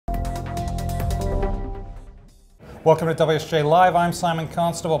Welcome to WSJ Live. I'm Simon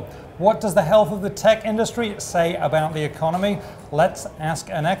Constable. What does the health of the tech industry say about the economy? Let's ask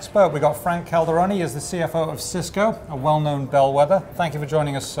an expert. We've got Frank Calderoni, he is the CFO of Cisco, a well-known bellwether. Thank you for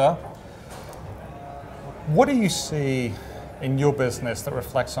joining us, sir. What do you see in your business that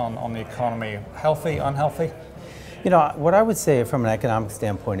reflects on the economy? Healthy, unhealthy? You know, what I would say from an economic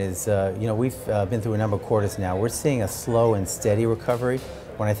standpoint is, we've been through a number of quarters now. We're seeing a slow and steady recovery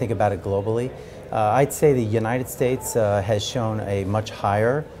when I think about it globally. I'd say the United States has shown a much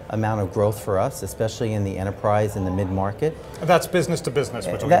higher amount of growth for us, especially in the enterprise and the mid-market. That's business to business,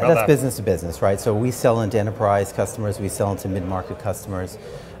 we're talking about that. That's business to business, right? So we sell into enterprise customers, we sell into mid-market customers.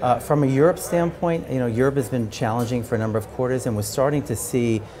 From a Europe standpoint, Europe has been challenging for a number of quarters, and we're starting to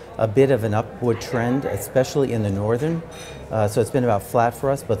see a bit of an upward trend, especially in the northern. So it's been about flat for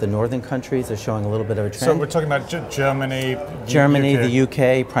us, but the northern countries are showing a little bit of a trend. So we're talking about Germany, the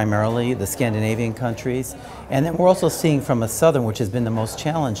UK primarily, the Scandinavian countries. And then we're also seeing from a southern, which has been the most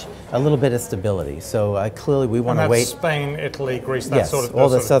challenged, a little bit of stability. So clearly we want to wait. Spain, Italy, Greece, that yes, sort of. All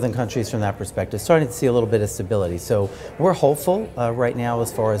the southern countries from that perspective, starting to see a little bit of stability. So we're hopeful right now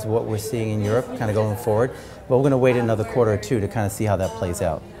as far as what we're seeing in Europe kind of going forward. But we're going to wait another quarter or two to kind of see how that plays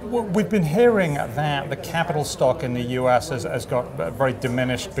out. Well, we've been hearing that the capital stock in the US has got very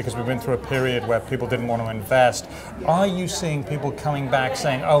diminished because we've been through a period where people didn't want to invest. Are you seeing people coming back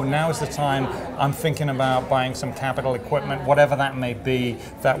saying, oh, now is the time, I'm thinking about buying some capital equipment, whatever that may be,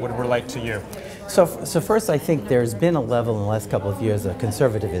 that would relate to you? So first, I think there's been a level in the last couple of years of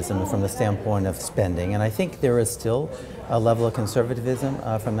conservatism from the standpoint of spending, and I think there is still a level of conservatism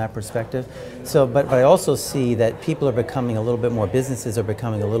from that perspective. But I also see that people are becoming a little bit more, businesses are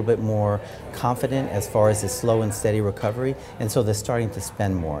becoming a little bit more confident as far as the slow and steady recovery, and so they're starting to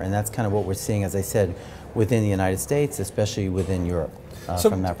spend more, and that's kind of what we're seeing, as I said, within the United States, especially within Europe.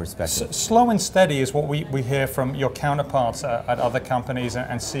 From that perspective. Slow and steady is what we hear from your counterparts at other companies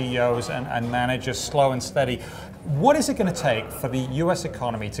and CEOs and managers, slow and steady. What is it going to take for the US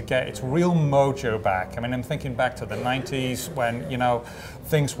economy to get its real mojo back? I mean, I'm thinking back to the 90s when,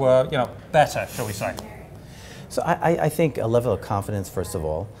 things were, better, shall we say. So I think a level of confidence, first of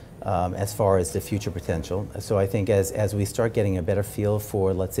all, as far as the future potential. So I think as we start getting a better feel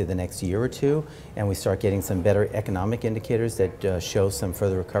for, let's say, the next year or two, and we start getting some better economic indicators that show some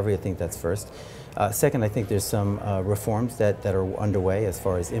further recovery, I think that's first. Second, I think there's some reforms that are underway as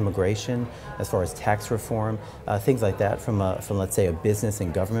far as immigration, as far as tax reform, things like that from let's say a business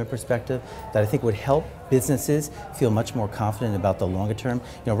and government perspective that I think would help businesses feel much more confident about the longer term.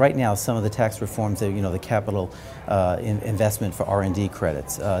 Right now some of the tax reforms, the capital investment for R&D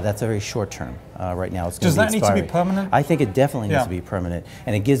credits, that's a very short term right now. It's Does that need to be permanent? I think it definitely needs to be permanent,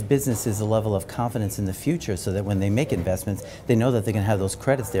 and it gives businesses a level of confidence in the future so that when they make investments, they know that they can have those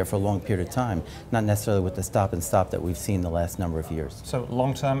credits there for a long period of time, not necessarily with the stop and stop that we've seen the last number of years. So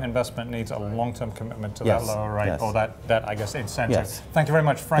long-term investment needs a long-term commitment to that lower rate, or that I guess, incentive. Yes. Thank you very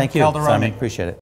much, Frank Thank you, Calderoni. Simon, appreciate it.